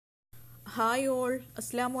Hi all,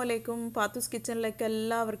 അസ്സാം വലൈക്കും. പാത്തൂസ് കിച്ചണിലേക്ക്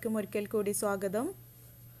എല്ലാവർക്കും ഒരിക്കൽ കൂടി സ്വാഗതം.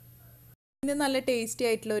 ഇന്ന് നല്ല ടേസ്റ്റി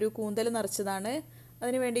ആയിട്ടുള്ള ഒരു കൂന്തൽ നിറച്ചതാണ്.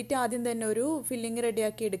 അതിന് വേണ്ടിയിട്ട് ആദ്യം തന്നെ ഒരു ഫില്ലിങ്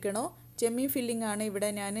റെഡിയാക്കി എടുക്കണോ. ചെമ്മീൻ ഫില്ലിംഗ് ആണ് ഇവിടെ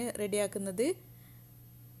ഞാൻ റെഡിയാക്കുന്നത്.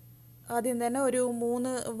 ആദ്യം തന്നെ ഒരു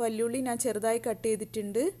 3 വല്യുള്ളി ഞാൻ ചെറുതായി കട്ട്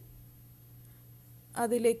ചെയ്തിട്ടുണ്ട്.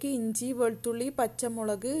 അതിലേക്ക് ഇഞ്ചി, വെളുത്തുള്ളി,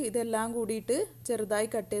 പച്ചമുളക് ഇതെല്ലാം കൂടിയിട്ട് ചെറുതായി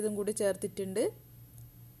കട്ട് ചെയ്തും കൂടി ചേർത്തിട്ടുണ്ട്.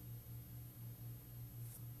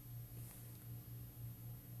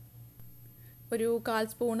 ഒരു 1/4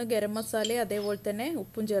 സ്പൂണ് ഗരം മസാല, അതേപോലെ തന്നെ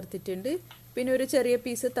ഉപ്പും ചേർത്തിട്ടുണ്ട്. പിന്നെ ഒരു ചെറിയ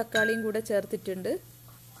പീസ് തക്കാളിയും കൂടെ ചേർത്തിട്ടുണ്ട്.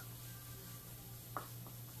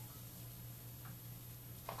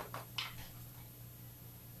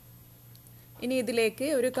 ഇനി ഇതിലേക്ക്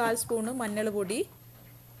ഒരു 1/4 സ്പൂണ് മഞ്ഞൾ പൊടി,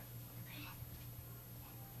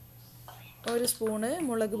 1 സ്പൂണ്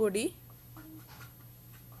മുളക് പൊടി.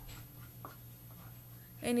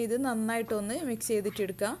 ഇനി ഇത് നന്നായിട്ടൊന്ന് മിക്സ്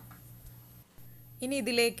ചെയ്തിട്ടെടുക്കാം. ഇനി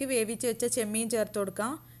ഇതിലേക്ക് വേവിച്ച് വെച്ച ചെമ്മീൻ ചേർത്ത്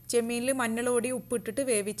കൊടുക്കാം. ചെമ്മീനിൽ മഞ്ഞൾ പൊടി ഉപ്പിട്ടിട്ട്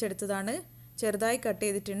വേവിച്ചെടുത്തതാണ്. ചെറുതായി കട്ട്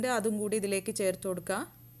ചെയ്തിട്ടുണ്ട്, അതും കൂടി ഇതിലേക്ക് ചേർത്ത് കൊടുക്കാം.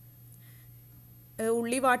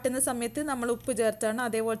 ഉള്ളി വാട്ടുന്ന സമയത്ത് നമ്മൾ ഉപ്പ് ചേർത്താണ്,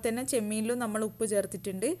 അതേപോലെ തന്നെ ചെമ്മീനിലും നമ്മൾ ഉപ്പ്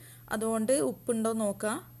ചേർത്തിട്ടുണ്ട്. അതുകൊണ്ട് ഉപ്പുണ്ടോ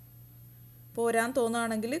നോക്കാം. പോരാൻ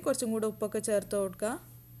തോന്നുകയാണെങ്കിൽ കുറച്ചും കൂടെ ഉപ്പൊക്കെ ചേർത്ത് കൊടുക്കാം.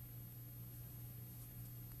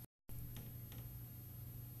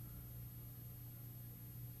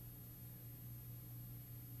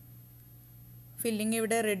 ഫില്ലിങ്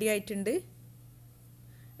ഇവിടെ റെഡി ആയിട്ടുണ്ട്.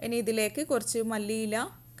 ഇനി ഇതിലേക്ക് കുറച്ച് മല്ലിയില,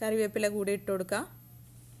 കറിവേപ്പില കൂടി ഇട്ട് കൊടുക്കാം.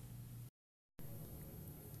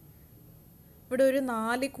 ഇവിടെ ഒരു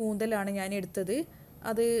 4 കൂന്തലാണ് ഞാൻ എടുത്തത്.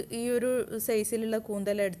 അത് ഈ ഒരു സൈസിലുള്ള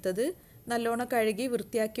കൂന്തലാണ് എടുത്തത്. നല്ലോണം കഴുകി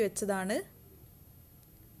വൃത്തിയാക്കി വെച്ചതാണ്.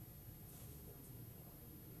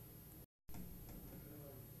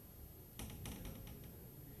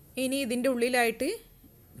 ഇനി ഇതിൻ്റെ ഉള്ളിലായിട്ട്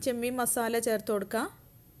ചെമ്മീൻ മസാല ചേർത്ത് കൊടുക്കാം.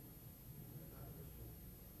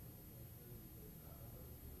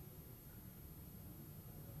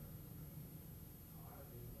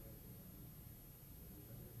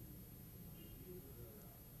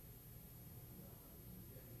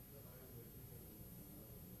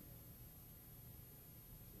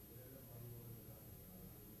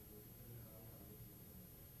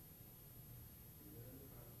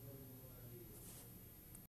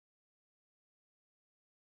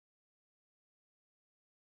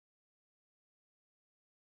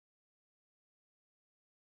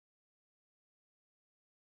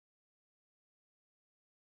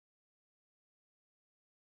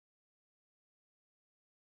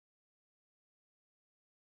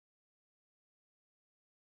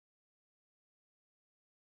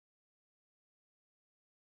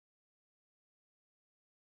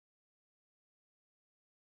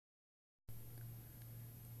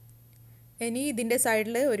 ഇനി ഇതിൻ്റെ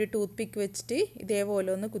സൈഡിൽ ഒരു ടൂത്ത് പിക്ക് വെച്ചിട്ട് ഇതേപോലെ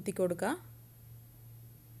ഒന്ന് കുത്തി കൊടുക്കാം.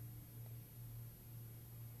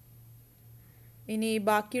 ഇനി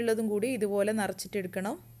ബാക്കിയുള്ളതും കൂടി ഇതുപോലെ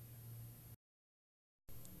നിറച്ചിട്ടെടുക്കണം.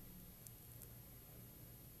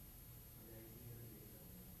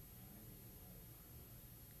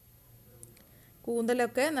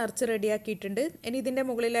 കൂന്തലൊക്കെ നിറച്ച് റെഡിയാക്കിയിട്ടുണ്ട്. ഇനി ഇതിൻ്റെ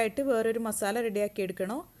മുകളിലായിട്ട് വേറൊരു മസാല റെഡിയാക്കി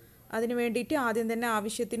എടുക്കണം. അതിന് വേണ്ടിയിട്ട് ആദ്യം തന്നെ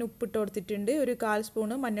ആവശ്യത്തിന് ഉപ്പിട്ട് കൊടുത്തിട്ടുണ്ട്. ഒരു 1/4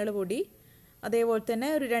 സ്പൂണ് മഞ്ഞൾ പൊടി, അതേപോലെ തന്നെ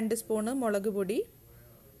ഒരു 2 സ്പൂണ് മുളക് പൊടി,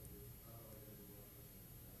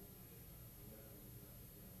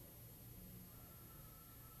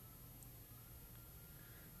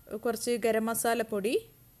 കുറച്ച് ഗരം മസാലപ്പൊടി,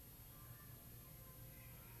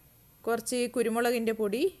 കുറച്ച് കുരുമുളകിൻ്റെ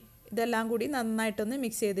പൊടി. ഇതെല്ലാം കൂടി നന്നായിട്ടൊന്ന്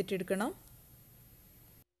മിക്സ് ചെയ്തിട്ടെടുക്കണം.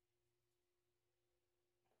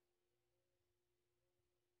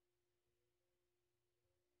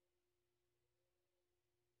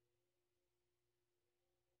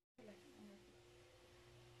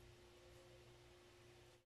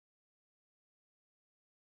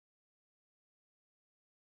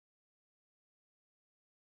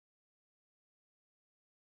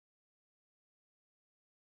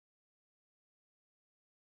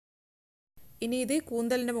 ഇനി ഇത്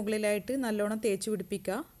കൂന്തലിൻ്റെ മുകളിലായിട്ട് നല്ലോണം തേച്ച്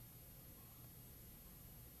പിടിപ്പിക്കുക.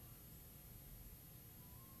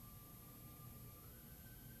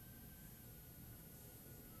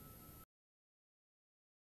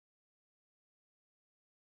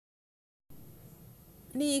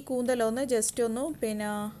 ഇനി ഈ കൂന്തലൊന്ന് ജസ്റ്റ് ഒന്ന്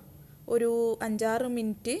ഒരു 5-6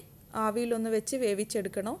 മിനിറ്റ് ആവിയിലൊന്ന് വെച്ച്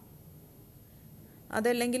വേവിച്ചെടുക്കണം.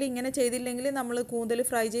 അതല്ലെങ്കിൽ ഇങ്ങനെ ചെയ്തില്ലെങ്കിൽ നമ്മൾ കൂന്തൽ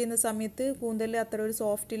ഫ്രൈ ചെയ്യുന്ന സമയത്ത് കൂന്തൽ അത്ര ഒരു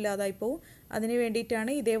സോഫ്റ്റ് ഇല്ലാതായി പോവും. അതിന്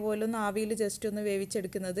വേണ്ടിയിട്ടാണ് ഇതേപോലെ ഒന്ന് ആവിയിൽ ജസ്റ്റ് ഒന്ന്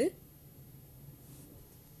വേവിച്ചെടുക്കുന്നത്.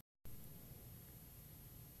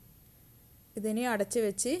 ഇതിനെ അടച്ച്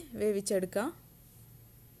വെച്ച് വേവിച്ചെടുക്കാം.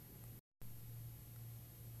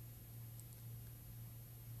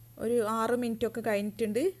 ഒരു 6 മിനിറ്റൊക്കെ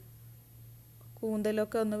കഴിഞ്ഞിട്ടുണ്ട്.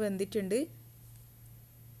 കൂന്തലൊക്കെ ഒന്ന് വെന്തിട്ടുണ്ട്.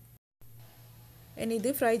 ഇനി ഇത്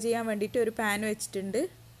ഫ്രൈ ചെയ്യാൻ വേണ്ടിയിട്ട് ഒരു പാൻ വെച്ചിട്ടുണ്ട്.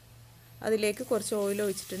 അതിലേക്ക് കുറച്ച് ഓയിൽ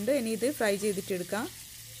ഒഴിച്ചിട്ടുണ്ട്. ഇനി ഇത് ഫ്രൈ ചെയ്തിട്ടെടുക്കാം.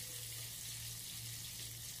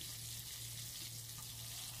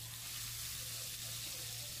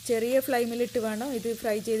 ചെറിയ ഫ്ലെയിമിലിട്ട് വേണം ഇത്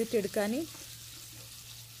ഫ്രൈ ചെയ്തിട്ടെടുക്കാൻ.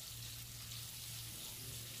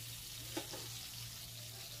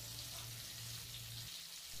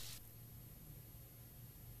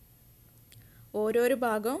 ഓരോരോ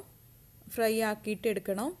ഭാഗം ഫ്രൈ ആക്കിയിട്ട്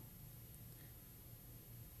എടുക്കണം.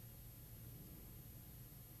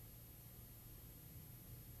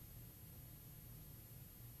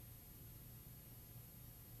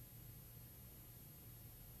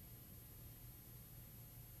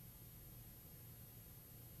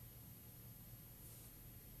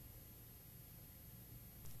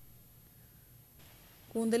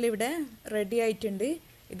 കൂന്തൽ ഇവിടെ റെഡി ആയിട്ടുണ്ട്.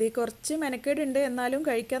 ഇത് കുറച്ച് മെനക്കേടുണ്ട്, എന്നാലും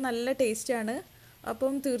കഴിക്കാൻ നല്ല ടേസ്റ്റാണ്.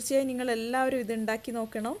 അപ്പം തീർച്ചയായും നിങ്ങൾ എല്ലാവരും ഇത് ഉണ്ടാക്കി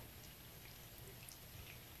നോക്കണം.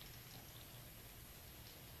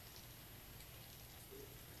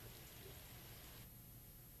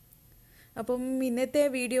 അപ്പം ഇന്നത്തെ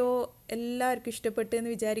വീഡിയോ എല്ലാവർക്കും ഇഷ്ടപ്പെട്ടു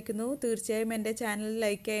എന്ന് വിചാരിക്കുന്നു. തീർച്ചയായും എൻ്റെ ചാനൽ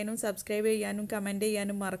ലൈക്ക് ചെയ്യാനും സബ്സ്ക്രൈബ് ചെയ്യാനും കമൻറ്റ്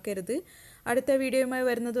ചെയ്യാനും മറക്കരുത്. അടുത്ത വീഡിയോയുമായി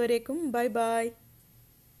വരുന്നതുവരേക്കും ബൈ ബൈ.